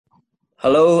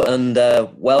Hello and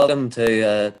welcome to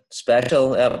a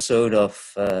special episode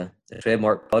of the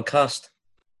Trademark Podcast.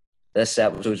 This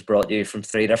episode is brought to you from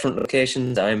three different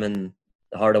locations. I'm in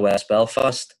the heart of West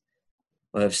Belfast.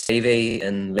 We have Stevie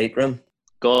in Leitrim,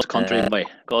 God's country, boy.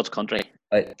 God's country.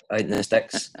 out in the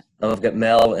sticks, and we've got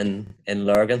Mel in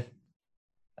Lurgan.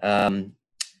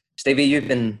 Stevie, you've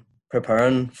been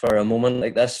preparing for a moment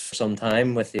like this for some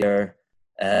time with your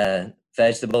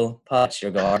vegetable patch,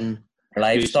 your garden, your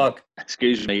livestock.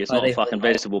 Excuse me, it's not a fucking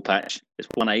vegetable patch. It's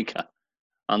 1 acre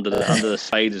under the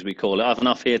spade, as we call it. I've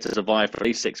enough here to survive for at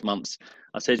least 6 months.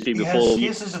 I said to you before.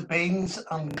 Yes, cases of beans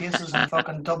and cases of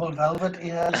fucking double velvet. He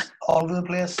has all over the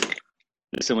place.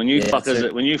 Listen, when you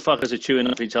fuckers are chewing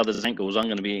up each other's ankles, I'm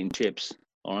going to be eating chips.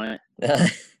 All right.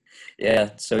 Yeah.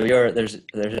 So there's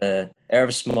a air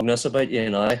of smugness about you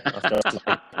now.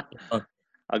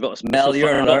 I got Mel,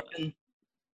 you're in Lurgan.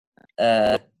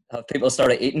 Have people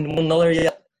started eating one another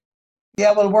yet?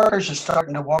 Yeah, well, workers are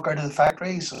starting to walk out of the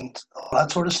factories and all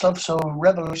that sort of stuff. So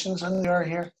revolutions in the air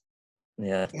here.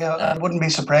 Yeah. Yeah, it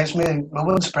wouldn't surprise me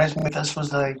if this was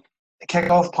the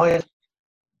kick-off point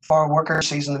for worker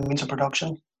season in means of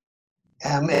production.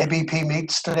 ABP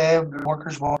meets today.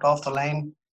 Workers walked off the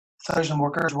line. 1,000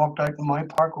 workers walked out in my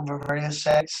park over various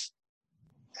sites.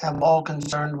 All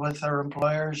concerned with their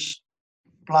employers'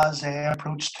 blasé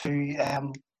approach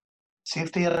to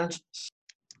safety announcements.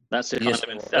 That's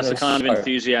the kind of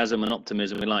enthusiasm and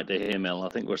optimism we like to hear, Mel. I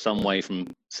think we're some way from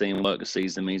seeing worker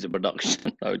season means of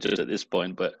production, though, just at this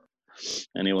point. But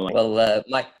anyway. Well,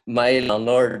 my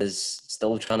landlord is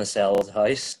still trying to sell his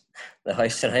house, the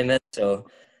house that I'm in. So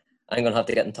I'm going to have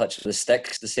to get in touch with the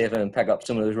sticks to see if I can pick up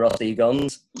some of those rusty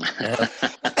guns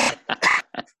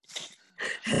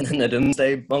in the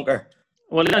doomsday bunker.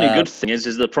 Well, the only good thing is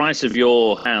the price of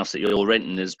your house that you're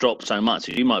renting has dropped so much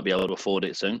that you might be able to afford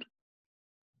it soon.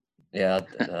 Yeah,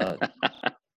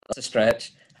 that's a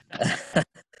stretch.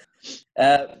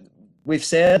 We've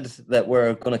said that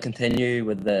we're going to continue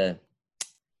with the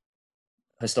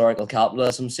historical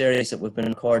capitalism series that we've been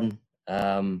recording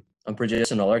and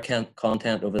producing other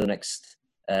content over the next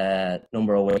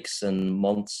number of weeks and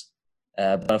months.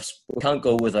 But we can't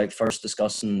go without first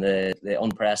discussing the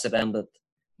unprecedented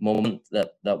moment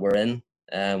that we're in,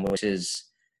 which is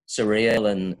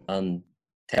surreal and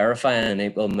terrifying in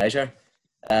equal measure.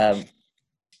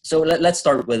 So let's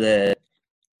start with the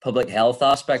public health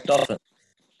aspect of it.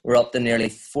 We're up to nearly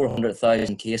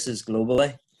 400,000 cases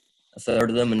globally, a third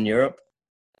of them in Europe,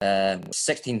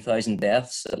 16,000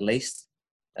 deaths at least.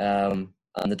 And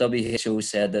the WHO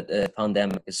said that the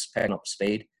pandemic is picking up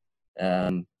speed.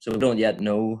 So we don't yet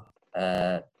know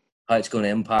how it's going to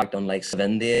impact on likes of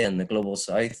India and the global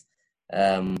south,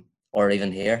 or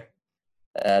even here.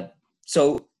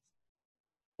 So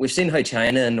we've seen how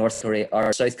China and North Korea,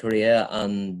 or South Korea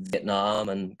and Vietnam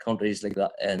and countries like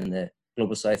that in the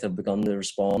global south have begun to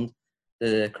respond to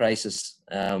the crisis.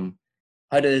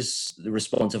 How does the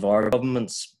response of our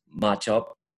governments match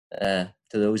up to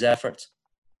those efforts?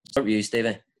 Start with you,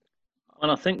 Stevie.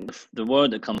 Well, I think the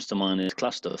word that comes to mind is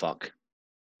clusterfuck.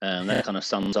 That kind of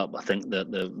sums up, I think,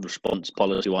 the response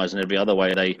policy-wise and every other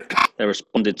way they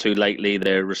responded to lately.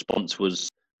 Their response was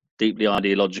deeply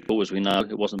ideological, as we know.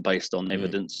 It wasn't based on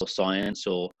evidence or science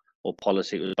or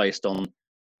policy. It was based on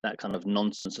that kind of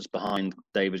nonsense that's behind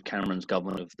David Cameron's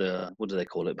government of the, what do they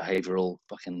call it, behavioural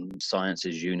fucking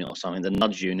sciences unit or something, the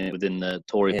nudge unit within the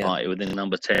Tory party, within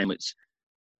Number 10, which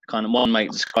kind of one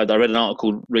mate described, I read an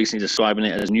article recently describing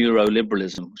it as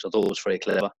neoliberalism, which I thought was very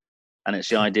clever. And it's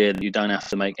the idea that you don't have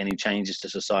to make any changes to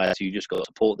society. You just got to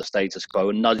support the status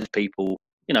quo and nudge people,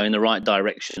 in the right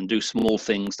direction, do small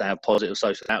things to have positive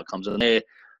social outcomes. And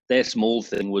their small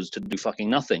thing was to do fucking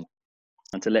nothing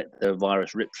and to let the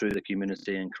virus rip through the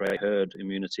community and create herd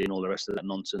immunity and all the rest of that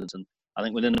nonsense. And I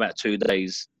think within about 2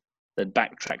 days, they'd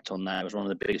backtracked on that. It was one of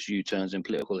the biggest U-turns in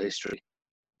political history.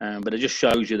 But it just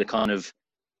shows you the kind of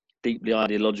deeply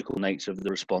ideological nature of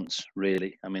the response,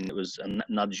 really. I mean, it was a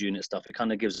nudge unit stuff. It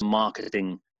kind of gives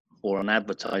marketing or an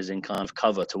advertising kind of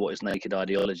cover to what is naked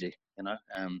ideology, and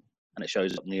it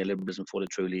shows neoliberalism for what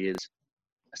it truly is.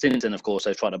 Since then, of course,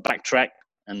 they've tried to backtrack,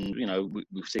 and,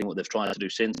 we've seen what they've tried to do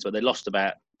since, but they lost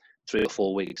about 3 or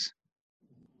 4 weeks,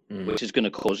 which is going to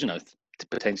cause,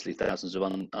 potentially thousands of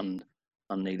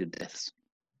unneeded deaths.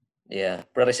 Yeah,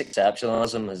 British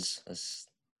exceptionalism has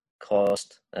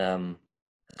cost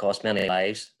many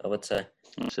lives, I would say.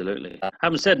 Absolutely.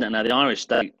 Having said that, now the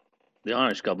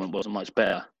Irish government wasn't much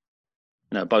better.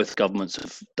 Both governments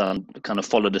have kind of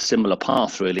followed a similar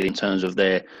path, really, in terms of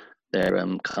their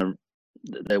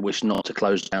wish not to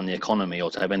close down the economy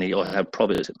or to have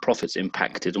profits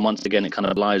impacted. And once again, it kind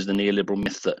of lies the neoliberal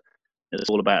myth that It's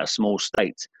all about a small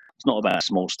state. It's not about a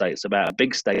small state. It's about a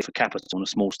big state for capital and a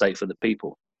small state for the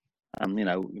people.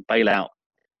 Bailout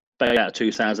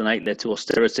 2008 led to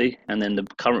austerity, and then the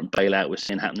current bailout we're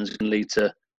seeing happening is going to lead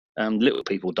to little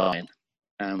people dying.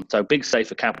 So big state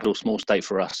for capital, small state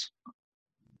for us.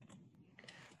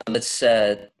 And it's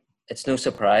no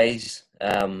surprise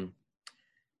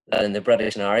that in the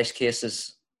British and Irish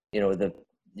cases,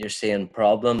 you're seeing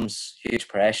problems, huge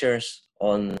pressures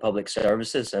on public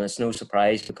services, and it's no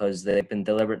surprise because they've been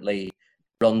deliberately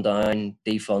run down,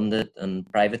 defunded, and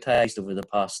privatised over the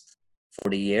past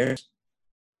 40 years.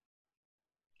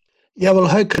 Yeah, well,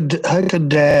 how could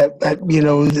they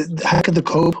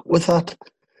cope with that?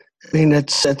 I mean,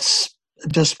 it's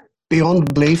just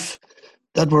beyond belief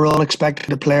that we're all expected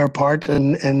to play our part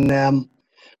in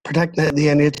protecting the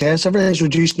NHS. Everything's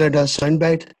reduced now to a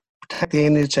soundbite. Protect the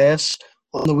NHS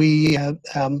on the wee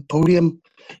podium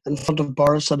in front of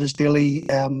Boris at his daily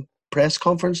press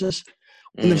conferences.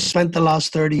 And they've spent the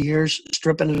last 30 years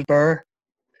stripping it bare.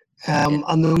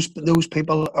 And those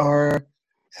people are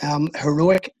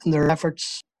heroic in their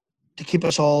efforts to keep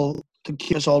us all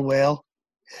well.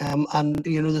 And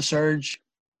the surge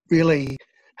really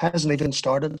hasn't even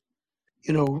started.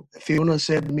 Fiona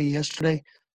said to me yesterday,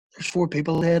 there's 4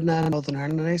 people dead now in Northern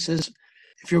Ireland. And I says,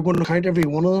 if you're going to count every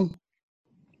one of them,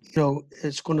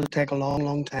 it's going to take a long,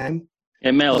 long time.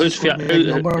 Yeah, Mel, who's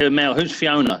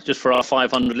Fiona? Just for our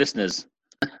 500 listeners.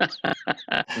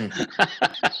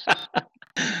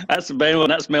 That's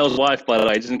Mel's wife, by the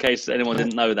way, just in case anyone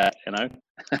didn't know that.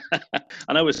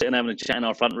 I know we're sitting having a chat in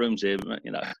our front rooms here, but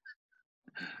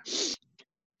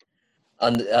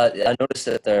And I noticed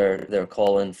that they're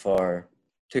calling for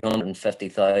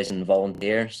 250,000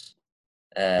 volunteers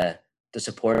to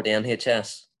support the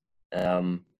NHS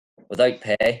without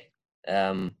pay.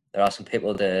 They're asking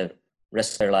people to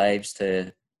risk their lives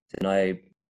to now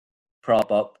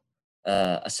prop up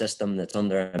a system that's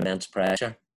under immense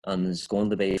pressure and is going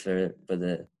to be for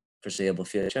the foreseeable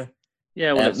future.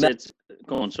 Yeah, well, it's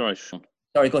go on. Sorry, Sean.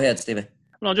 Sorry, go ahead, Stevie.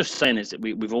 Well, I'm just saying it's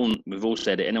we've all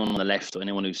said it. Anyone on the left or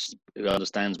anyone who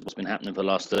understands what's been happening for the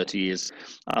last 30 years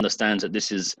understands that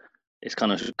it's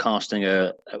kind of casting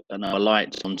a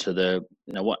light onto this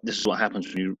is what happens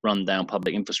when you run down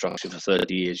public infrastructure for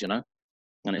 30 years, and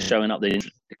it's showing up the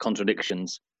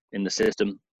contradictions in the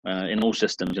system, in all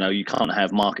systems. You can't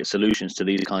have market solutions to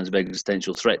these kinds of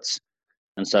existential threats.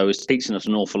 And so it's teaching us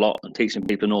an awful lot and teaching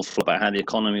people an awful lot about how the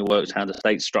economy works, how the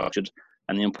state's structured,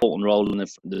 and the important role and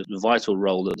the vital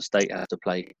role that the state has to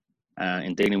play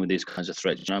in dealing with these kinds of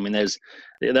threats. There's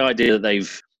the idea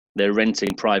that they're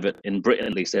renting private, in Britain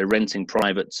at least, they're renting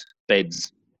private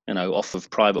beds, off of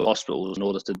private hospitals in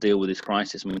order to deal with this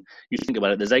crisis. You think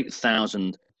about it, there's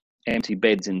 8,000 empty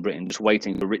beds in Britain just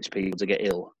waiting for rich people to get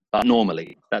ill. But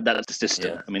normally, that's the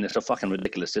system. Yeah. It's a fucking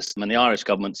ridiculous system. And the Irish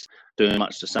government's doing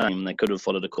much the same. They could have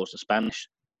followed, of course, the Spanish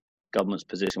government's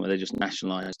position where they just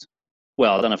nationalised.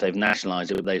 Well, I don't know if they've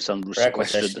nationalised it, but they've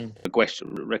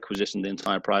requisitioned the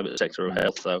entire private sector of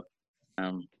health. So,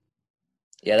 the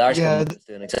Irish government's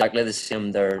doing exactly the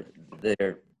same. They're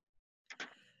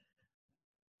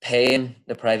paying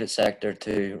the private sector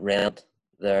to rent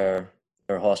their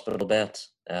hospital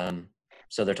beds.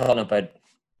 So they're talking about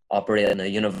operating a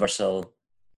universal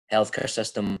healthcare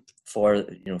system for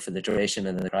the duration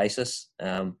of the crisis,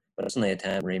 but it's only a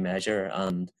temporary measure,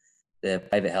 and the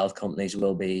private health companies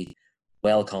will be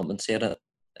well compensated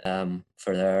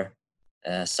for their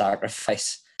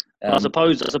sacrifice. I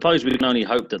suppose we can only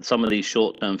hope that some of these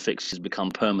short-term fixes become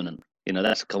permanent.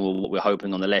 That's kind of what we're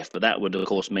hoping on the left, but that would of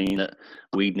course mean that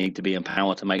we'd need to be in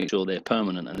power to make sure they're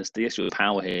permanent. And the issue of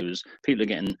power here is people are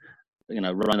getting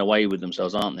run away with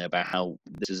themselves, aren't they, about how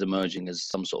this is emerging as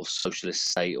some sort of socialist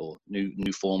state or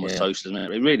new form of socialism.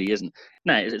 It really isn't.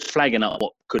 No, it's flagging up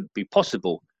what could be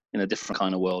possible in a different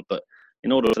kind of world. But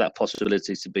in order for that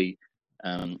possibility to be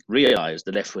realised,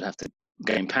 the left would have to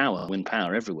gain power, win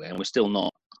power everywhere, and we're still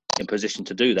not in position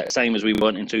to do that. Same as we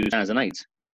weren't in 2008.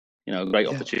 Great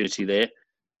opportunity there.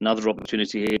 Another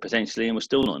opportunity here potentially, and we're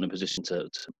still not in a position to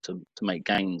make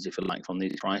gains, if you like, from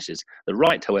these crises. The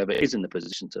right, however, is in the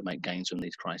position to make gains from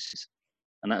these crises,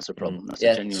 and that's a problem. That's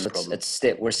a genuine problem.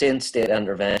 We're seeing state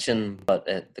intervention, but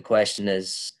the question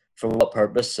is for what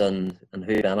purpose and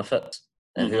who benefits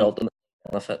and who ultimately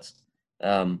benefits.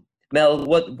 Mel,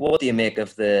 what do you make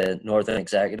of the Northern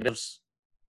Executive's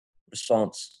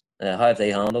response? How have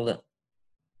they handled it?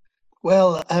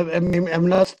 Well, I'm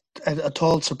not at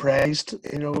all surprised,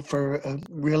 for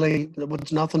really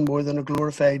what's nothing more than a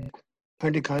glorified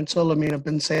county council. I've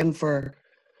been saying for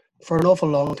an awful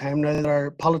long time now that our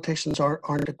politicians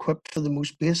aren't equipped for the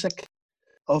most basic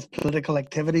political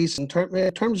activities. In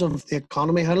terms of the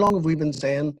economy, how long have we been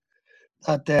saying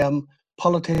that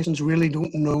politicians really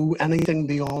don't know anything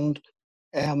beyond,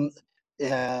 um,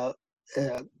 uh,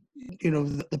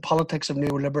 the politics of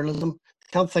neoliberalism?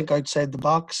 Can't think outside the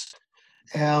box.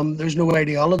 There's no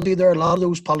ideology there. A lot of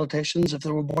those politicians, if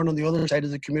they were born on the other side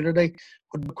of the community,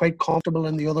 would be quite comfortable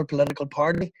in the other political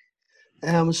party.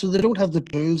 So they don't have the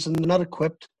tools and they're not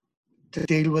equipped to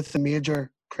deal with the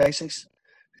major crises.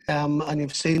 And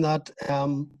you've seen that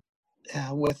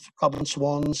with Robin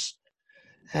Swan's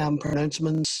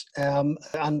pronouncements. And,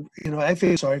 I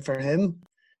feel sorry for him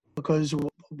because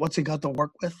what's he got to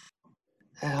work with?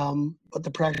 But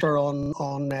the pressure on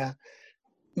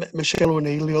Michelle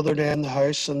O'Neill the other day in the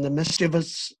House and the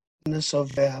mischievousness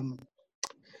of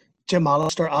Jim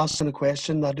Allister asking a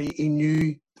question that he knew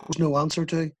there was no answer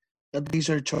to, that these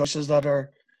are choices that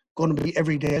are going to be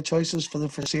everyday choices for the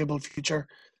foreseeable future,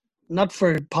 not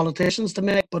for politicians to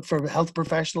make, but for health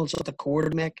professionals at the core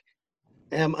to make,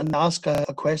 and ask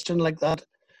a question like that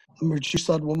and reduce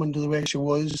that woman to the way she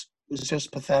was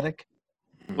just pathetic.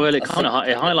 Well, it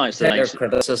highlights the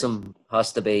criticism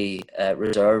has to be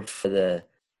reserved for the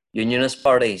unionist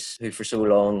parties who for so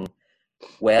long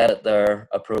wedded their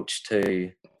approach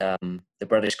to the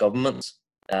British government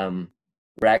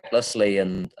recklessly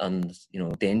and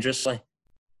dangerously.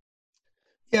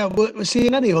 Yeah, well, see,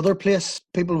 in any other place,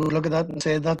 people would look at that and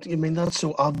say that, that's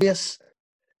so obvious.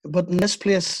 But in this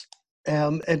place,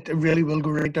 it really will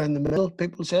go right down the middle.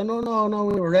 People say, no,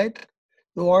 we were right.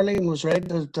 No, Arlene was right.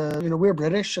 That, we're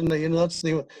British, and that's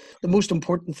the most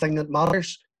important thing that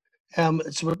matters.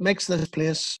 It's what makes this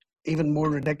place even more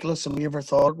ridiculous than we ever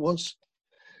thought it was.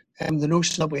 The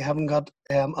notion that we haven't got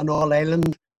an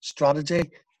all-island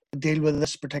strategy to deal with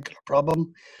this particular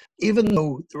problem, even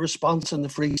though the response in the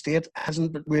Free State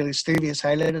hasn't been really, Stevie has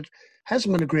highlighted,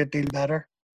 hasn't been a great deal better.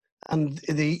 And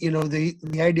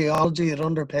the ideology that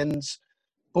underpins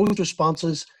both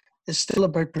responses is still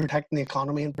about protecting the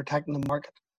economy and protecting the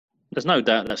market. There's no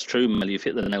doubt that's true, Mel. You've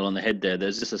hit the nail on the head there.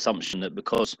 There's this assumption that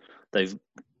because they've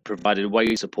provided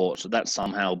wage support, so that's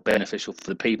somehow beneficial for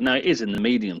the people. Now, it is in the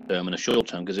medium term and the short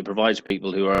term because it provides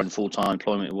people who are in full-time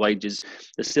employment wages.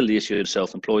 There's still the issue of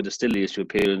self-employed. There's still the issue of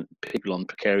people on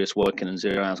precarious working and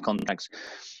zero-hours contracts.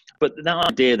 But that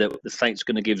idea that the state's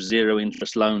going to give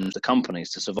zero-interest loans to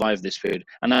companies to survive this period,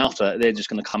 and after they're just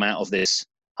going to come out of this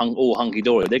all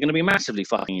hunky-dory, they're going to be massively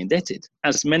fucking indebted,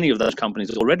 as many of those companies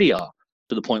already are,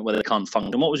 to the point where they can't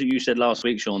function. What was it you said last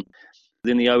week, Sean?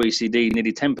 Within the OECD,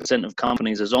 nearly 10% of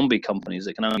companies are zombie companies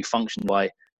that can only function by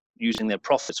using their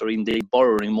profits or indeed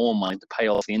borrowing more money to pay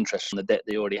off the interest from the debt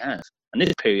they already have. And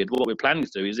this period, what we're planning to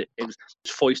do is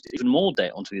foist even more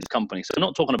debt onto these companies. So we're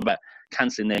not talking about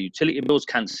cancelling their utility bills,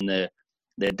 cancelling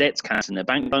their debts, cancelling their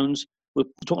bank loans. We're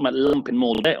talking about lumping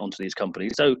more debt onto these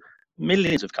companies. So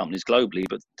millions of companies globally,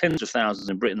 but tens of thousands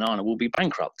in Britain and Ireland will be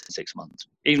bankrupt in 6 months.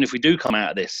 Even if we do come out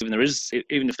of this,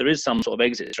 even if there is some sort of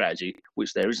exit strategy,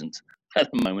 which there isn't at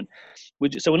the moment,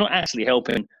 so we're not actually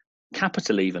helping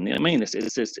capital even. You know what I mean?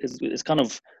 It's kind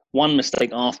of one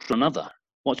mistake after another.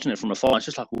 Watching it from afar, it's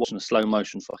just like watching a slow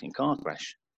motion fucking car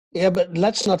crash. Yeah, but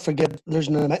let's not forget there's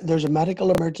a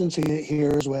medical emergency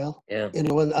here as well. Yeah. And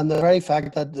the very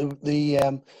fact that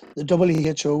the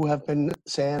WHO have been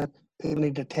saying people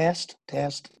need to test.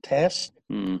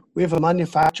 We have a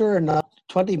manufacturer not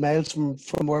 20 miles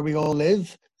from where we all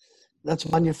live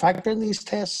that's manufacturing these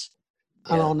tests.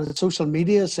 And on social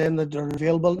media saying that they're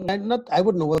available. I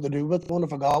wouldn't know what to do with one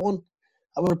if I got one.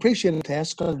 I would appreciate a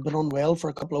test because I've been unwell for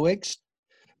a couple of weeks.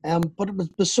 But it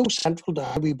was so central to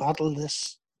how we battle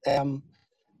this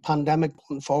pandemic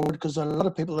going forward, because there are a lot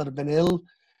of people that have been ill.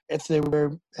 If they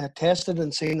were tested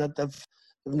and seen that they've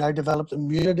now developed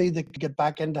immunity, they could get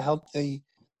back in to help the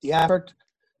effort.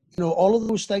 All of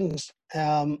those things.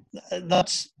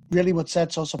 That's really what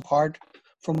sets us apart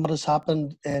from what has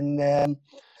happened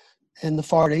in the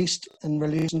Far East in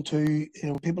relation to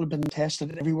people have been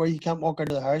tested everywhere. You can't walk out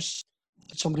of the house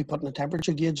with somebody putting a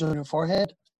temperature gauge on your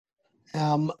forehead.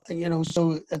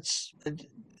 So it's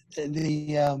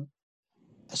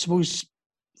I suppose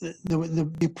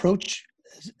the approach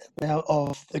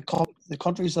of the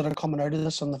countries that are coming out of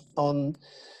this on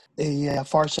the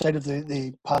far side of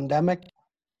the pandemic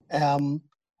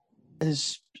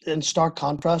is in stark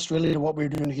contrast really to what we're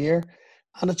doing here.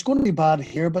 And it's going to be bad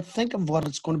here, but think of what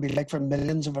it's going to be like for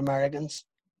millions of Americans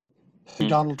who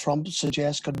Donald Trump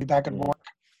suggests could be back at work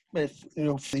for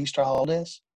the Easter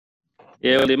holidays.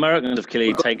 Yeah, well, the Americans have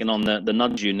clearly taken on the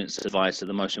nudge unit's advice that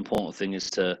the most important thing is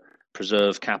to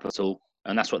preserve capital.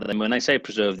 And that's what when they say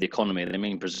preserve the economy, they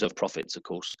mean preserve profits, of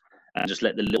course, and just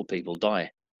let the little people die.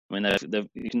 I mean,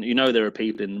 there are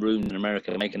people in rooms in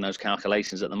America making those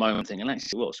calculations at the moment, thinking,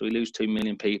 actually, what? So we lose 2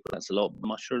 million people. That's a lot.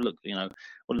 I'm sure. Look,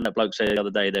 what did that bloke say the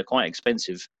other day? They're quite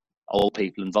expensive. Old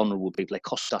people and vulnerable people. They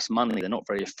cost us money. They're not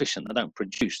very efficient. They don't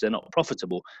produce. They're not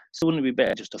profitable. So wouldn't it be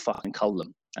better just to fucking cull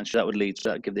them? And so that would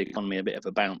give the economy a bit of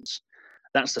a bounce.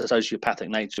 That's the sociopathic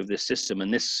nature of this system,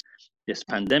 and this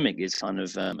pandemic is kind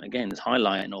of again, it's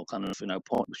highlighting or kind of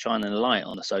shining a light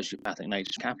on the sociopathic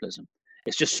nature of capitalism.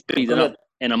 It's just speeding up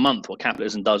in a month what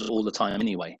capitalism does all the time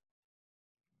anyway.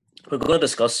 We're going to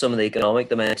discuss some of the economic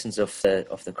dimensions of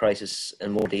the crisis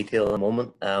in more detail in a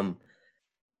moment. Are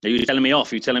you telling me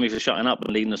off? Are you telling me for shutting up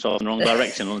and leading us off in the wrong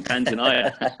direction on a tangent?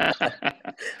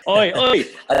 Oi!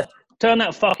 Turn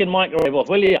that fucking microwave off,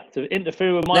 will you? To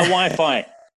interfere with my Wi-Fi.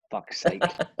 Fuck's sake!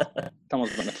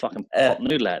 Someone's got a fucking pot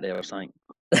noodle out there or something.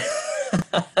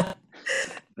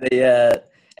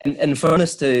 In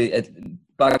fairness to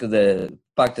back to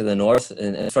the north,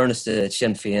 in fairness to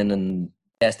Sinn Féin and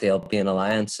SDLP and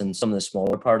Alliance and some of the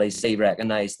smaller parties, they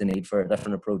recognise the need for a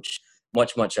different approach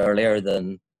much earlier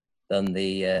than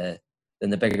the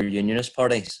bigger unionist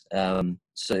parties.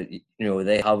 So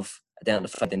they have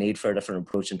identified the need for a different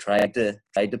approach and tried to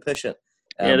push it.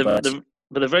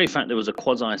 But the very fact there was a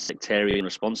quasi-sectarian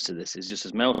response to this is just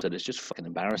as melted. It's just fucking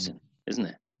embarrassing, isn't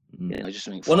it?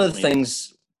 One of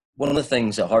the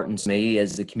things that heartens me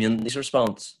is the community's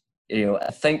response.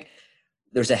 I think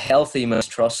there's a healthy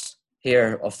mistrust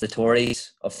here of the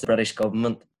Tories, of the British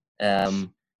government,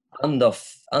 and of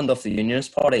the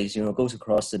unionist parties. It goes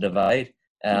across the divide.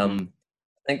 I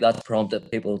think that's prompted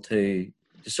people to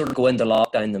sort of go into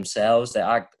lockdown themselves,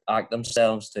 to act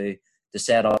themselves, to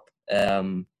set up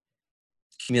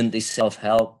community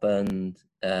self-help and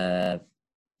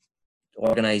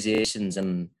organisations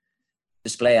and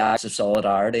display acts of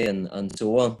solidarity and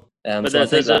so on. But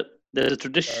there's a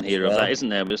tradition here of that, isn't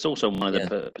there? But it's also one of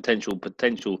the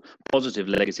potential positive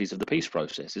legacies of the peace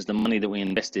process is the money that we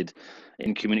invested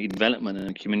in community development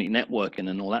and community networking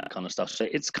and all that kind of stuff. So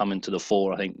it's coming to the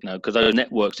fore, I think, because those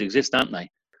networks exist, don't they?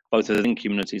 Both within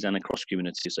communities and across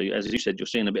communities. So as you said, you're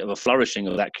seeing a bit of a flourishing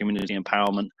of that community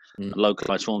empowerment, and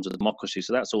localised forms of democracy.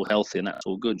 So that's all healthy and that's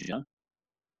all good,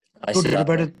 I see that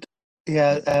about it.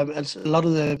 Yeah, it's a lot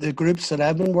of the groups that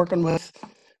I've been working with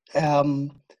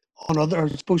on other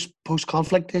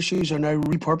post-conflict issues are now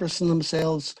repurposing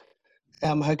themselves.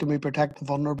 How can we protect the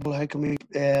vulnerable? How can we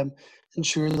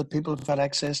ensure that people have had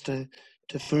access to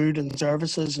food and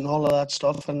services and all of that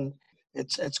stuff? And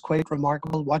it's quite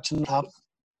remarkable watching it happen.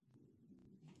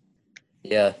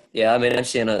 Yeah. I mean, I'm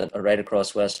seeing it right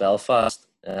across West Belfast.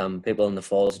 People in the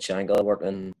Falls of Shankill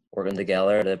working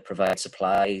together to provide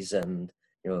supplies and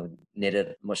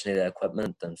much needed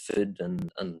equipment and food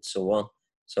and so on.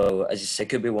 So as you say,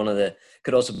 could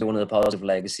also be one of the positive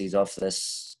legacies of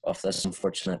this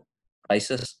unfortunate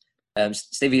crisis.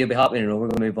 Stevie, you'll be happy to know we're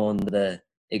going to move on to the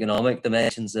economic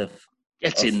dimensions of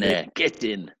get in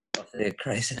of the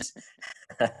crisis.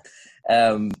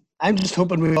 I'm just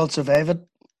hoping we all survive it.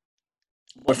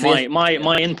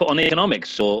 My input on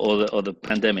economics or the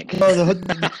pandemic. No, the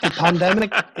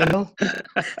pandemic.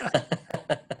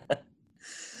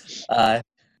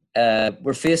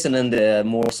 We're facing into a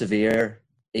more severe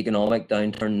economic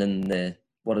downturn in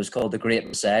what is called the Great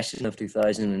Recession of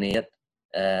 2008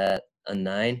 and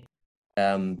 9.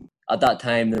 At that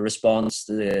time, the response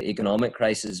to the economic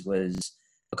crisis was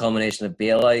a combination of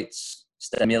bailouts,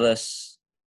 stimulus,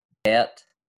 debt,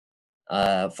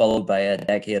 followed by a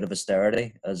decade of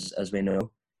austerity, as we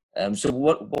know. So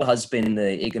what has been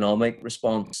the economic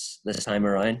response this time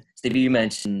around? Stevie, you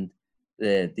mentioned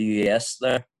the US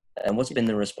there. And what's been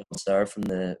the response there from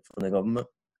the government?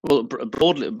 Well,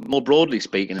 more broadly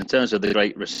speaking, in terms of the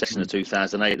Great Recession of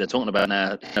 2008, they're talking about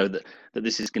now that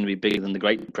this is going to be bigger than the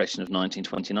Great Depression of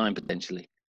 1929 potentially.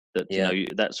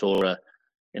 That saw a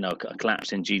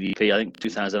collapse in GDP. I think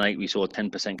 2008 we saw a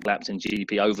 10% collapse in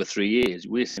GDP over 3 years.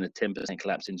 We're seeing a 10%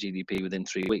 collapse in GDP within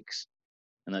 3 weeks,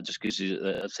 and that just gives you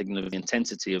a signal of the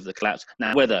intensity of the collapse.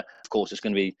 Now, whether of course it's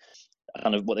going to be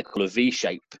kind of what they call a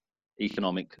V-shape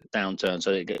economic downturn,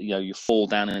 so you fall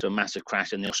down into a massive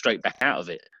crash and you're straight back out of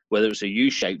it, whether it's a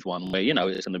U-shaped one where it's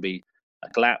going to be a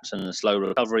collapse and a slow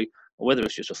recovery, or whether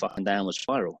it's just a fucking downward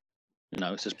spiral.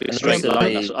 It's just a straight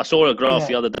line. I saw a graph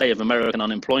the other day of American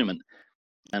unemployment,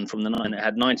 and it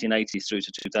had 1980 through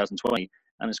to 2020,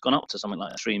 and it's gone up to something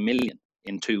like 3 million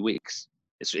in 2 weeks.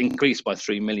 It's increased by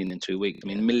 3 million in 2 weeks. I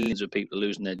mean, millions of people are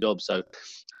losing their jobs. So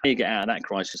how you get out of that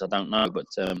crisis, I don't know, but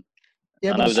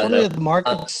but certainly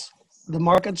the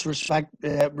markets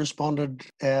responded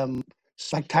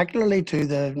spectacularly to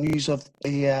the news of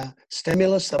the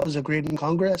stimulus that was agreed in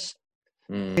Congress.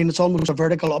 I mean, it's almost a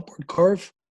vertical upward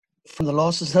curve. from the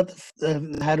losses that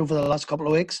they've had over the last couple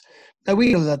of weeks. Now,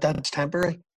 we know that that's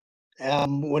temporary.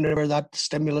 Whenever that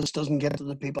stimulus doesn't get to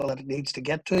the people that it needs to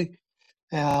get to,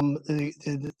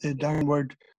 the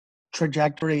downward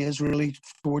trajectory is really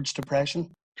towards depression.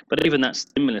 But even that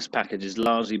stimulus package is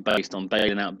largely based on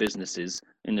bailing out businesses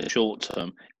in the short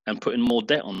term and putting more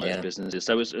debt on those businesses.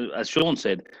 So as Sean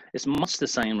said, it's much the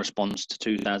same response to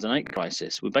 2008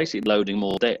 crisis. We're basically loading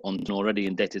more debt on an already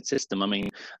indebted system. I mean,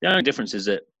 the only difference is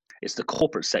that it's the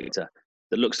corporate sector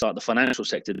that looks like the financial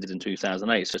sector did in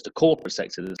 2008. So it's the corporate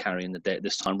sector that's carrying the debt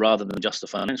this time rather than just the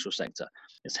financial sector.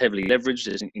 It's heavily leveraged.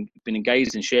 It's been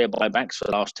engaged in share buybacks for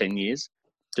the last 10 years,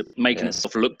 to making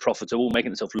itself look profitable,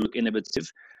 making itself look innovative.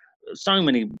 So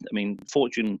many, I mean,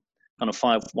 Fortune kind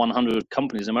of 100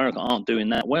 companies in America aren't doing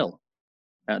that well.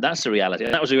 That's the reality.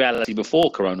 And that was the reality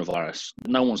before coronavirus.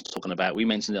 No one's talking about, we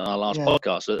mentioned it in our last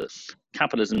podcast, that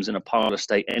capitalism's in a parlor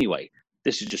state anyway.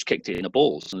 This has just kicked it in the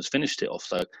balls and has finished it off.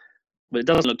 So, but it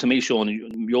doesn't look to me, Sean,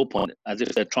 your point, as if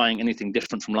they're trying anything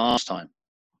different from last time.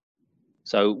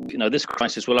 So, you know, this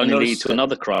crisis will only lead to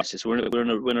another crisis. We're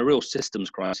in a real systems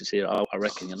crisis here, I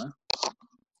reckon, you know.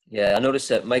 Yeah, I noticed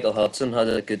that Michael Hudson had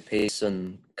a good piece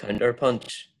on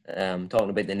Counterpunch, talking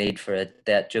about the need for a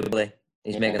debt jubilee.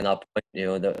 He's making that point, you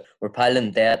know, that we're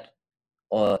piling debt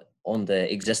on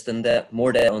the existing debt,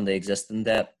 more debt on the existing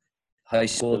debt.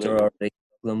 Households are already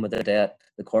struggling with their debt.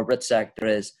 The corporate sector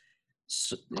is,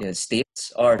 you know,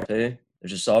 states are too.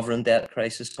 There's a sovereign debt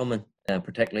crisis coming,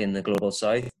 particularly in the global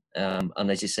south.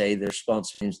 And as you say, the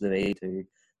response seems to be to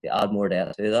add more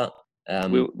debt to that. I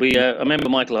remember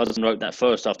Michael Hudson wrote that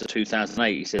first after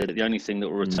 2008. He said that the only thing that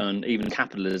will return even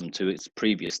capitalism to its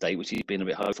previous state, which he's been a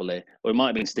bit hopeful there, or it might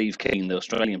have been Steve Keen, the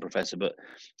Australian professor, but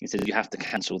he said you have to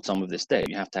cancel some of this debt.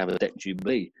 You have to have a debt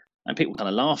jubilee. And people kind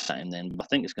of laughed at him then. But I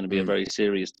think it's going to be a very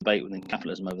serious debate within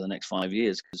capitalism over the next 5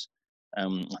 years, because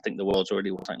I think the world's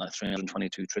already like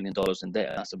 $322 trillion in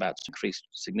debt. That's about to increase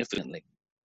significantly.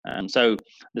 So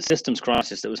the systems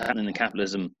crisis that was happening in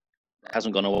capitalism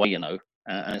hasn't gone away, you know.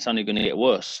 And it's only going to get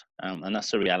worse, and that's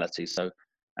the reality. So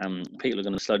people are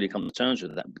going to slowly come to terms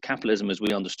with that. Capitalism, as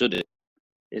we understood it,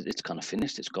 it's kind of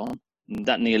finished. It's gone.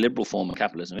 That neoliberal form of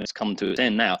capitalism, it's come to its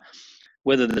end now.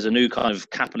 Whether there's a new kind of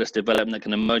capitalist development that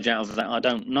can emerge out of that, I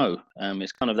don't know.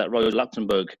 It's kind of that Rosa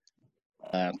Luxemburg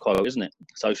quote, isn't it?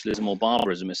 Socialism or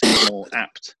barbarism. It's more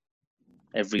apt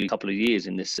every couple of years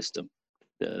in this system.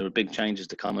 There are big changes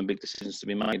to come and big decisions to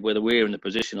be made, whether we're in the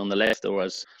position on the left or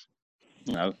as,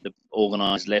 you know, the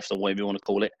organised left or whatever you want to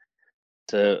call it,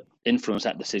 to influence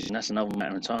that decision. That's another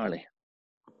matter entirely.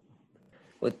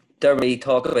 Well, dare we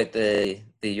talk about the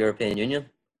European Union?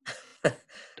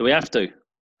 Do we have to?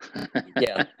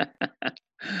 Yeah.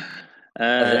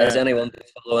 Has anyone been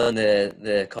following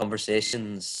the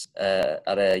conversations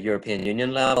at a European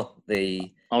Union level?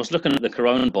 I was looking at the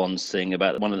Corona bonds thing,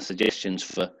 about one of the suggestions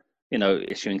for, you know,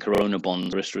 issuing Corona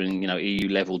bonds, or issuing, you know, EU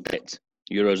level debt,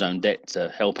 Eurozone debt to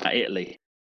help out Italy.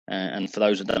 And for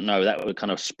those that don't know, that would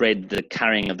kind of spread the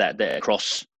carrying of that debt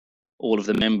across all of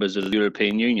the members of the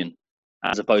European Union,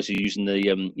 as opposed to using the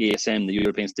ESM, the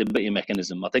European Stability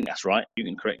Mechanism. I think that's right. You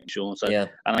can correct me, Sean. So yeah.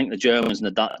 I think the Germans and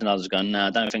the Dutch and others are going, no, I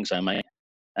don't think so, mate.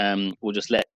 We'll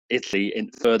just let Italy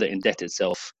further indebt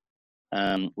itself,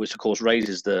 which of course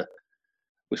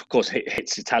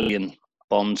hits Italian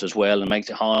bonds as well and makes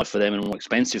it hard for them and more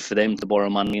expensive for them to borrow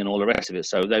money and all the rest of it.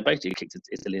 So they basically kicked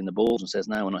Italy in the balls and says,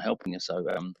 no, we're not helping you. So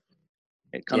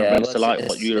it kind of brings to light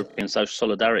what European social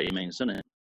solidarity means, doesn't it?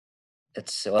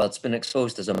 It's been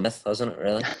exposed as a myth, hasn't it,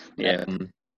 really? Yeah.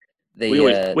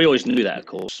 We always knew that, of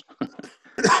course.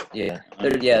 Yeah.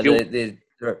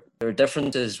 There are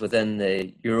differences within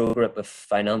the Eurogroup of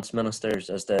finance ministers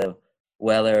as to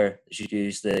whether they should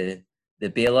use the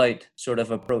bailout sort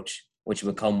of approach, which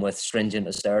would come with stringent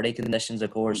austerity conditions,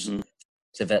 of course,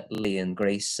 of Italy and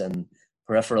Greece and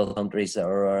peripheral countries that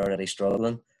are already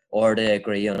struggling, or they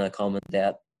agree on a common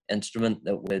debt instrument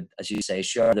that would, as you say,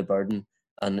 share the burden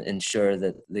and ensure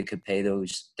that they could pay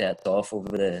those debts off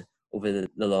over the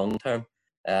long term.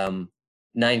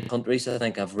 9 countries, I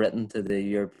think, have written to the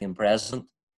European President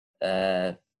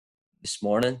this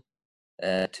morning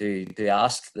to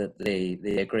ask that they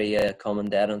agree a common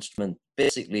debt instrument,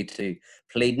 basically to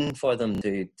pleading for them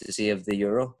to save the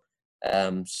euro.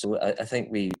 So I think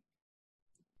we,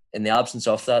 in the absence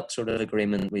of that sort of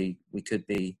agreement, we could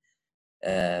be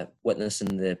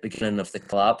witnessing the beginning of the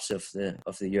collapse of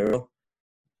the euro.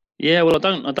 Yeah, well,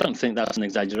 I don't think that's an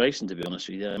exaggeration, to be honest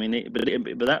with you. I mean, but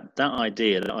that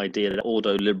idea, that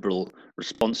ordo-liberal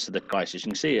response to the crisis,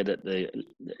 you can see it at the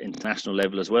international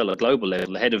level as well, at global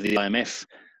level. The head of the IMF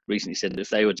recently said that if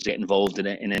they were to get involved in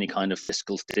any kind of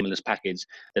fiscal stimulus package,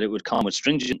 that it would come with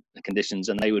stringent conditions,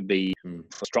 and they would be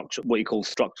for what you call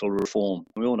structural reform.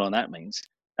 We all know what that means.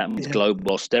 That means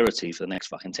global austerity for the next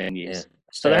fucking 10 years. Yeah.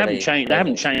 So they haven't changed. They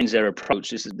haven't changed their approach.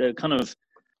 They're kind of,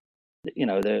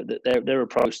 their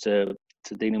approach to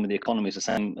dealing with the economy is the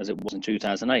same as it was in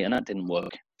 2008, and that didn't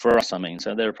work for us. I mean,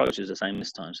 so their approach is the same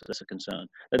this time. So that's a concern.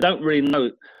 They don't really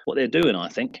know what they're doing. I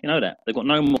think that they've got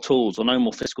no more tools or no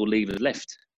more fiscal levers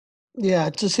left. Yeah,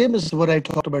 it's the same as what I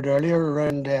talked about earlier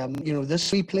around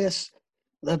this wee place.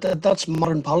 That's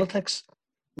modern politics.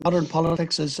 Modern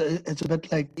politics is it's a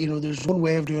bit like there's one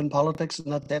way of doing politics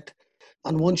and that's it.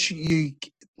 And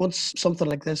once something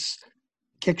like this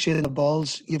kicks you in the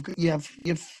balls, you have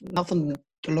nothing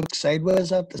to look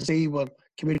sideways at to see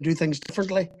can we do things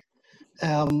differently.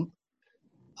 And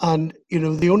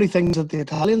the only things that the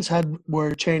Italians had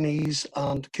were Chinese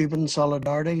and Cuban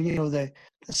solidarity. The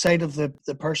sight of the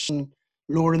person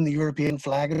lowering the European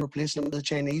flag and replacing it with the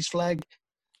Chinese flag.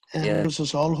 Gives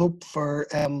us all hope for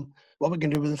what we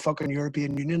can do with the fucking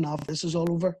European Union after this is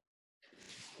all over.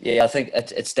 Yeah, I think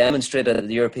it's demonstrated that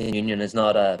the European Union is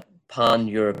not a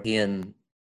pan-European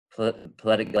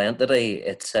political entity.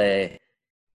 It's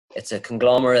a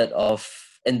conglomerate of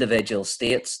individual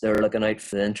states. They're looking out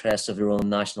for the interests of their own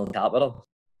national capital.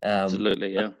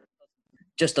 Absolutely, yeah.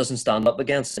 Just doesn't stand up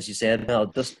against, as you said,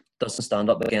 just doesn't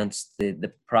stand up against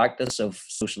the practice of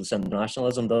socialist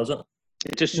internationalism, does it?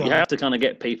 You have to kind of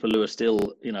get people who are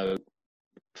still, in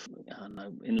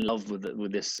love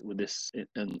with this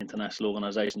international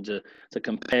organisation to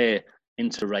compare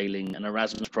Interrailing and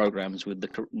Erasmus programs with the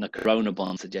Corona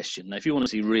bond suggestion. Now, if you want to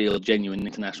see real, genuine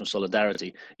international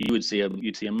solidarity, you'd see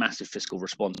a massive fiscal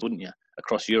response, wouldn't you,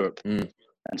 across Europe, and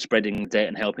spreading debt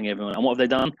and helping everyone. And what have they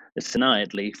done? It's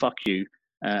deniedly, fuck you.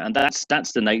 And that's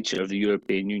the nature of the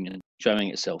European Union showing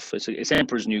itself. It's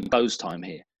emperor's new clothes time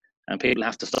here. And people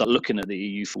have to start looking at the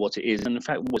EU for what it is, and in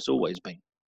fact, what it's always been.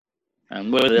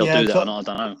 And whether they'll do that or not,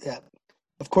 I don't know. Yeah,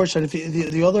 of course. And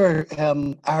the other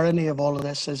irony of all of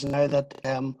this is now that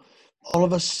all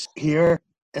of us here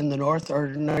in the north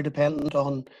are now dependent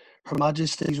on Her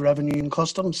Majesty's Revenue and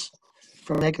Customs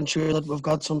for making sure that we've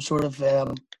got some sort of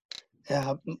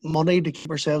money to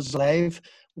keep ourselves alive.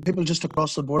 People just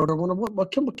across the border wonder,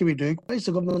 what can we do? Why is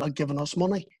the government not giving us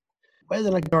money? Why are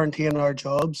they not guaranteeing our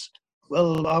jobs?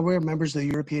 Well, we're members of the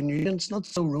European Union. It's not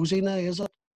so rosy now, is it?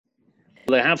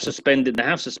 Well, they have suspended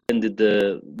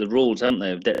the rules, haven't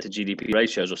they, of debt to GDP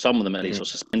ratios, or some of them at least, or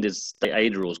suspended state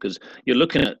aid rules, because you're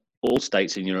looking at all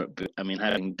states in Europe, I mean,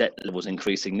 having debt levels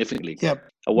increase significantly. Yeah.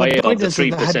 Away above the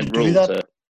 3% rule.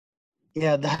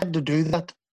 Yeah, they had to do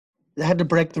that. They had to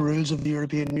break the rules of the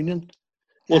European Union.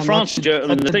 Well, France and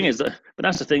Germany, the thing is but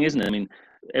that's the thing, isn't it? I mean,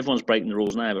 everyone's breaking the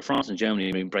rules now, but France and Germany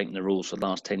have been breaking the rules for the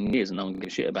last 10 years, and no one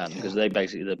gives a shit about them, because they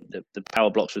basically, the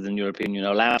power blocks within the European Union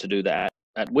are allowed to do that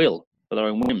at will, for their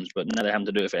own whims, but now they have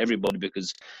to do it for everybody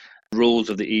because the rules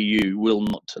of the EU will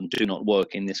not and do not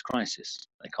work in this crisis.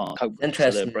 They can't cope with it,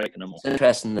 so they're breaking them all. It's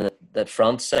interesting that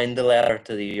France signed the letter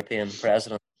to the European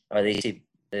President, or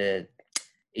the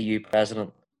EU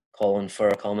President, calling for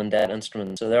a common debt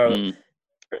instrument. So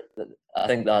I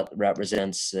think that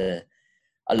represents the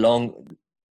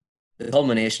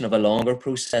culmination of a longer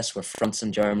process where France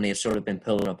and Germany have sort of been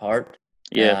pulling apart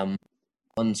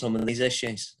on some of these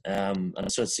issues. And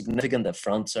so it's significant that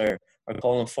France are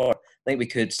calling for it. I think we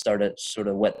could start to sort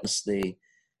of witness the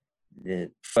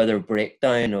further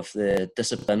breakdown of the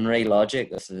disciplinary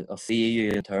logic of the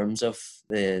EU in terms of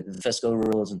the fiscal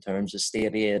rules, in terms of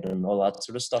state aid and all that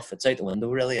sort of stuff. It's out the window,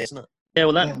 really, isn't it? Yeah,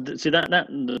 well,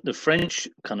 the French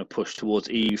kind of push towards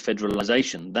EU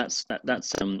federalisation. That's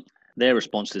their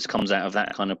response to this comes out of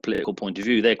that kind of political point of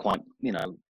view. They're quite,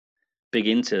 big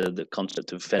into the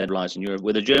concept of federalising Europe,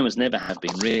 where the Germans never have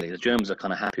been really. The Germans are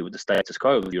kind of happy with the status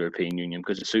quo of the European Union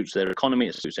because it suits their economy,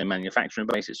 it suits their manufacturing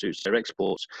base, it suits their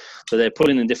exports. So they're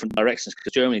pulling in different directions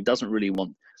because Germany doesn't really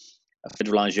want a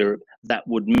federalised Europe. That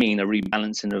would mean a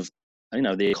rebalancing of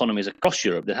the economies across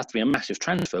Europe. There'd have to be a massive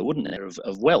transfer, wouldn't there,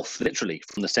 of wealth, literally,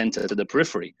 from the centre to the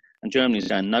periphery. And Germany's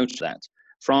going no to that.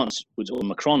 France, or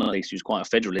Macron at least, who's quite a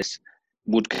federalist,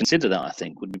 would consider that, I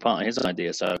think, would be part of his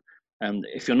idea. So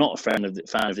if you're not a fan of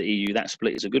the EU, that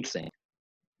split is a good thing.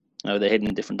 They're heading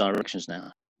in different directions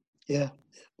now. Yeah.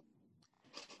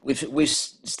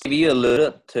 Stevie, you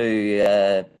alluded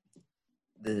to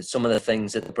some of the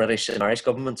things that the British and Irish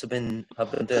governments have been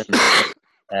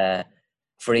doing,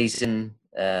 freezing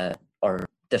or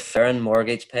deferring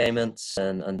mortgage payments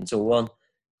and so on.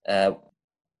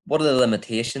 What are the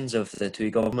limitations of the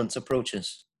two governments'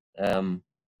 approaches?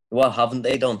 What haven't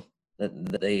they done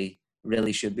that they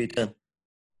really should be doing?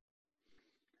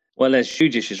 Well, there's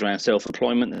huge issues around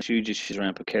self-employment. There's huge issues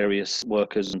around precarious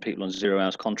workers and people on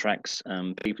zero-hours contracts.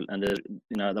 People, and at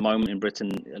the moment in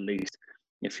Britain, at least,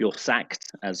 if you're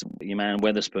sacked, as your man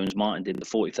Weatherspoons Martin did, the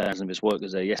 40,000 of his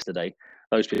workers there yesterday,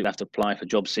 those people have to apply for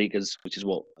job seekers, which is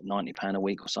what, £90 a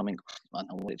week or something. I don't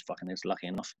know what it fucking is. Lucky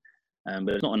enough, but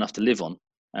it's not enough to live on.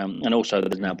 And also,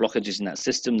 there's now blockages in that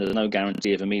system. There's no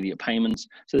guarantee of immediate payments.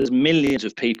 So there's millions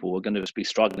of people who are going to be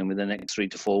struggling within the next 3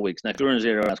 to 4 weeks. Now, if you're in a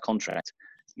zero-hours contract,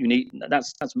 you need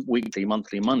that's weekly,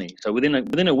 monthly money. So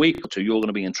within a week or two, you're going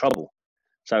to be in trouble.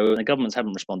 So the governments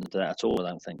haven't responded to that at all, I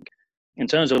don't think. In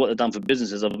terms of what they've done for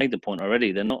businesses, I've made the point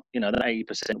already. They're not, that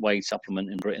 80% wage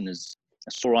supplement in Britain is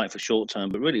all right for short term,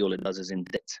 but really all it does is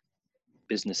indebt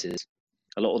businesses.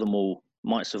 A lot of them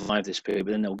might survive this period,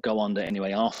 but then they'll go under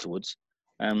anyway afterwards.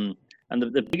 And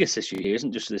the biggest issue here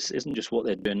isn't just what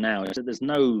they're doing now. Is that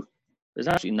there's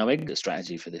actually no exit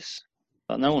strategy for this.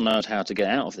 But no one knows how to get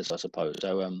out of this, I suppose.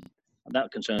 So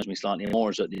that concerns me slightly more,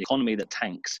 is that the economy that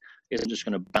tanks isn't just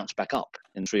going to bounce back up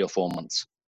in 3 or 4 months.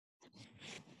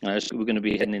 We're going to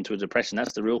be heading into a depression.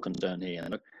 That's the real concern here.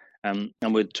 And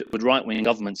with right-wing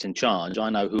governments in charge, I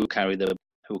know who will carry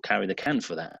the can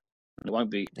for that. And it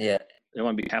won't be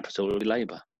capital, it'll be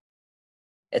Labour.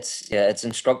 It's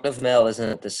instructive, Mel, isn't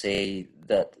it, to see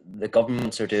that the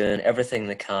governments are doing everything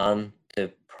they can to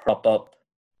prop up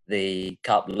the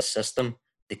capitalist system,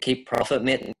 to keep profit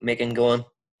making going,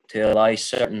 to allow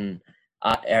certain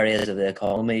areas of the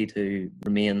economy to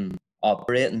remain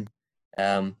operating,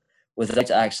 without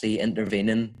actually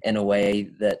intervening in a way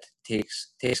that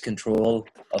takes control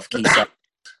of key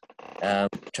sectors,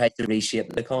 tries to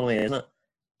reshape the economy, isn't it?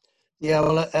 Yeah,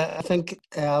 well, I think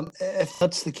if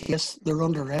that's the case, they're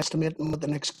underestimating what the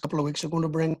next couple of weeks are going to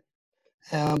bring,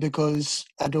 because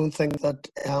I don't think that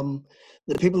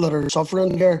the people that are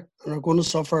suffering here and are going to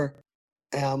suffer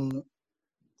on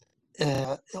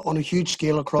a huge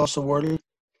scale across the world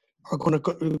are going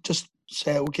to just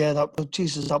say, okay,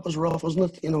 that was rough,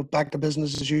 wasn't it? Back to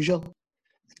business as usual.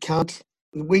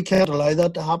 We can't allow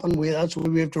that to happen. That's why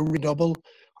we have to redouble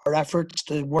our efforts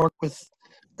to work with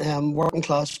working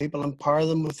class people, empower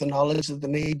them with the knowledge that they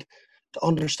need to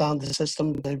understand the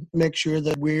system, to make sure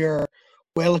that we are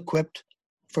well equipped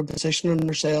for positioning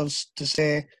ourselves to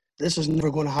say this is never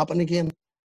going to happen again.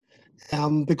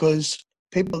 Because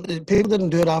people didn't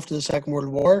do it after the Second World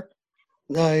War.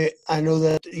 Now I know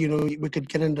that we could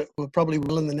get into, we probably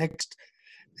will in the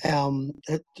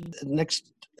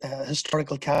next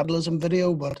historical capitalism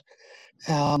video, but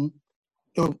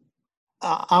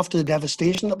after the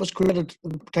devastation that was created,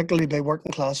 particularly by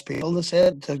working class people, they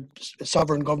said to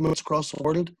sovereign governments across the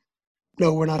world,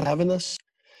 no, we're not having this.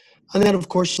 And then, of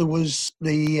course, there was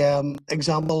the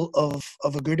example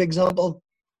of a good example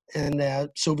in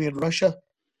Soviet Russia,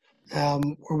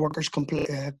 where workers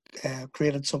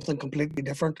created something completely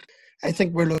different. I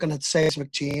think we're looking at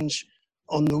seismic change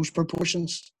on those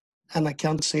proportions, and I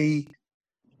can't see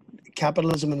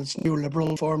capitalism in its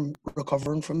neoliberal form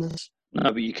recovering from this. No,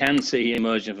 but you can see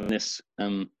emerging from this,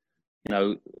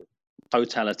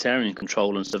 totalitarian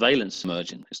control and surveillance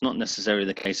emerging. It's not necessarily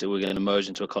the case that we're going to emerge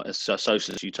into a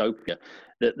socialist utopia.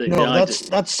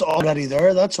 That's already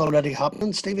there. That's already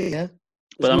happening, Stevie. Yeah.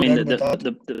 But I mean,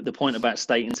 the point about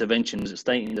state intervention is that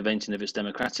state intervention, if it's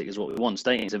democratic, is what we want.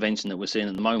 State intervention that we're seeing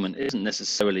at the moment isn't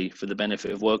necessarily for the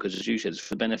benefit of workers, as you said. It's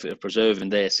for the benefit of preserving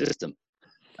their system,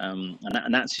 and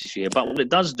that's issue. But what it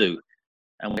does do,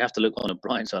 and we have to look on the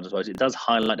bright side, I suppose, it does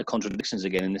highlight the contradictions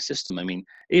again in the system. I mean,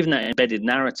 even that embedded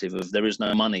narrative of there is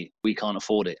no money, we can't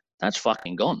afford it, that's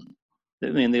fucking gone. I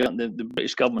mean, the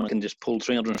British government can just pull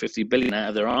 350 billion out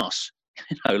of their arse,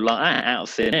 like that, out of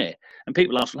thin air. And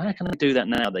people ask, well, how can they do that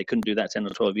now? They couldn't do that 10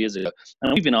 or 12 years ago.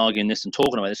 And we've been arguing this and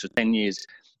talking about this for 10 years.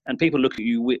 And people look at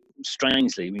you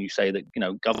strangely when you say that,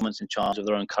 governments in charge of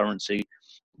their own currency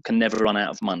can never run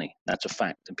out of money. That's a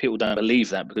fact. And people don't believe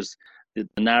that because the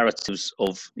narratives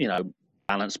of,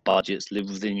 balanced budgets, live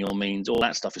within your means, all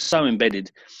that stuff is so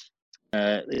embedded,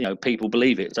 people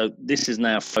believe it. So this is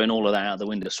now throwing all of that out the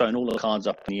window, throwing all the cards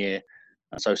up in the air.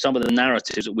 And so some of the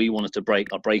narratives that we wanted to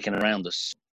break are breaking around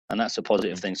us. And that's a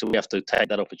positive thing. So we have to take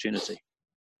that opportunity.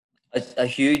 A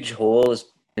huge hole has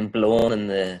been blown in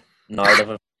the narrative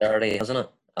of austerity, hasn't it?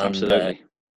 And, absolutely.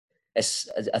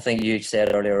 I think you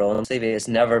said earlier on, Stevie, it's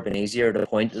never been easier to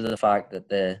point to the fact that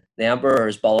the emperor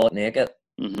is bollock naked,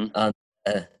 and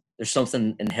there's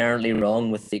something inherently wrong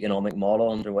with the economic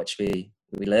model under which we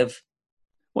live.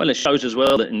 Well, it shows as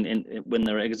well that when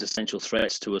there are existential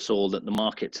threats to us all, that the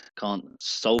market can't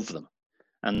solve them,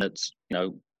 and that's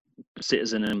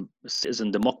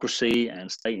citizen democracy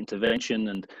and state intervention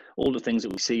and all the things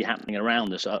that we see happening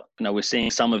around us. We're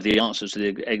seeing some of the answers to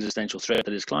the existential threat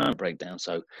that is climate breakdown.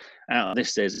 So out of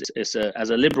this, as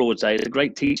a liberal would say, it's a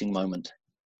great teaching moment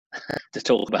to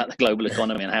talk about the global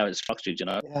economy and how it's structured,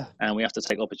 Yeah. and we have to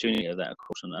take opportunity of that, of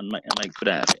course, and make good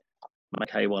out of it, make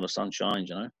hay while the sun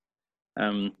shines,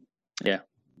 yeah.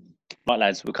 Right,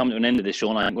 lads, we're coming to an end of this,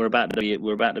 Sean. I think we're about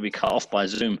to be cut off by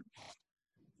Zoom.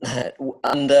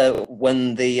 And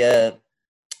when the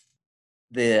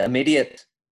immediate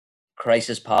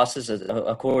crisis passes,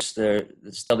 of course, there'll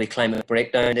still be climate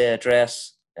breakdown to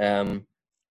address.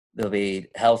 There'll be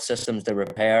health systems to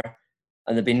repair,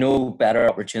 and there'll be no better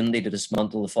opportunity to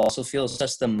dismantle the fossil fuel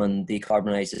system and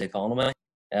decarbonise the economy.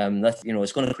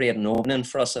 It's going to create an opening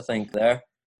for us, I think. There,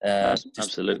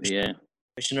 absolutely, yeah.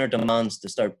 Pushing our demands to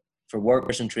start for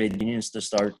workers and trade unions to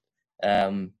start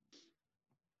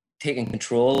taking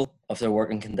control of their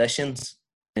working conditions,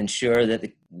 ensure that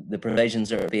the provisions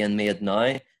that are being made now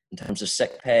in terms of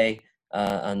sick pay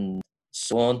and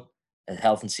so on, and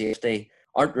health and safety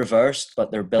aren't reversed, but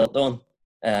they're built on,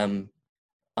 and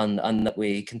that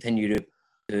we continue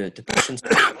to push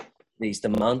these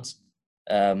demands.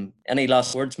 Any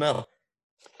last words, Mel?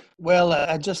 Well,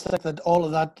 I just think that all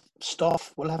of that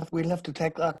stuff we'll have to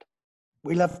take that,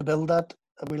 we'll have to build that,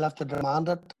 and we'll have to demand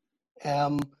it.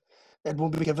 It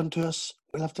won't be given to us.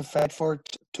 We'll have to fight for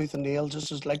it tooth and nail,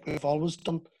 just as like we've always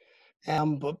done.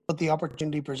 But the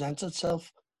opportunity presents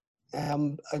itself,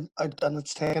 and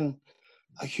it's taken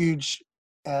a huge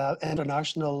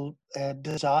international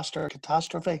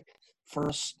catastrophe for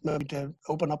us maybe to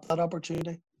open up that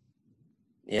opportunity.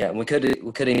 Yeah, and we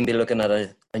could even be looking at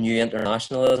a new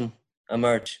internationalism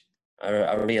emerge, or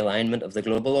a realignment of the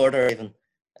global order even.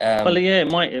 Well, yeah,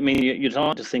 it might. I mean, you'd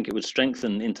like to think it would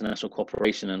strengthen international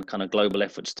cooperation and kind of global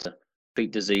efforts to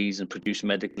treat disease and produce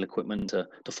medical equipment to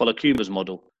follow Cuba's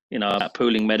model, about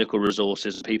pooling medical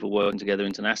resources, people working together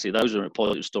internationally. Those are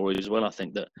positive stories as well, I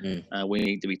think, that we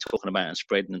need to be talking about and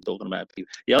spreading and talking about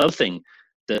people. The other thing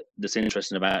that's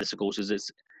interesting about this, of course, is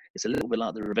it's a little bit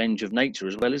like the revenge of nature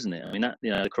as well, isn't it? I mean,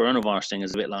 the coronavirus thing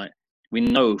is a bit like, we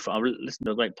know, I listened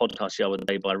to a great podcast the other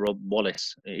day by Rob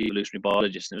Wallace, evolutionary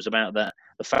biologist, and it was about the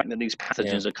fact that these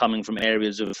pathogens are coming from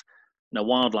areas of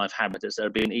wildlife habitats that are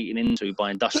being eaten into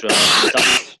by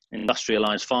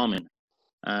industrialized farming.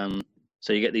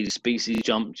 So you get these species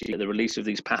jumps, you get the release of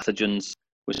these pathogens,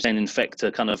 which then infect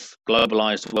a kind of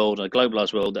globalized world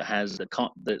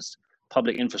that's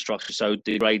public infrastructure so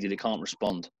degraded it can't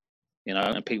respond.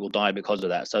 And people die because of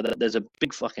that. So there's a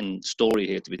big fucking story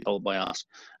here to be told by us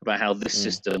about how this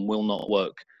system will not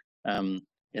work,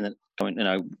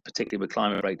 particularly with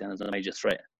climate breakdown as a major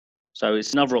threat. So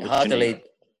it's another opportunity.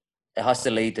 It has to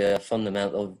lead to a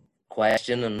fundamental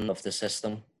questioning of the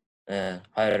system, how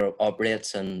it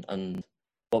operates, and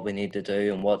what we need to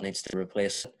do and what needs to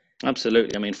replace it.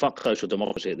 Absolutely. I mean, fuck social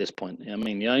democracy at this point. I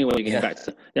mean, the only way you're going back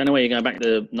to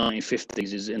the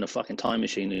 1950s is in a fucking time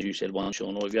machine, as you said once,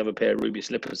 Sean, or if you have a pair of ruby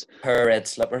slippers. Pair of red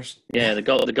slippers. Yeah, the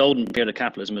golden period of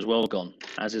capitalism is well gone,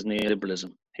 as is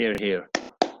neoliberalism. Here.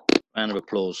 Round of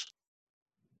applause.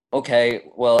 Okay,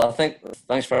 well, I think,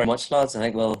 thanks very much, lads. I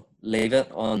think we'll leave it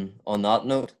on that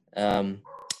note.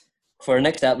 For our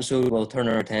next episode, we'll turn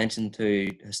our attention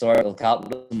to historical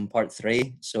capitalism, part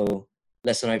 3. So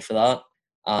listen out for that.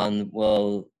 And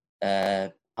we'll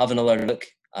have another look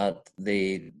at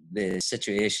the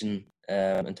situation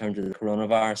in terms of the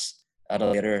coronavirus at a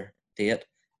later date.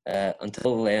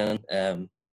 Until then,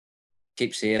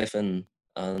 keep safe and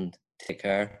take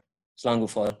care. Slán go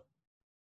fóill.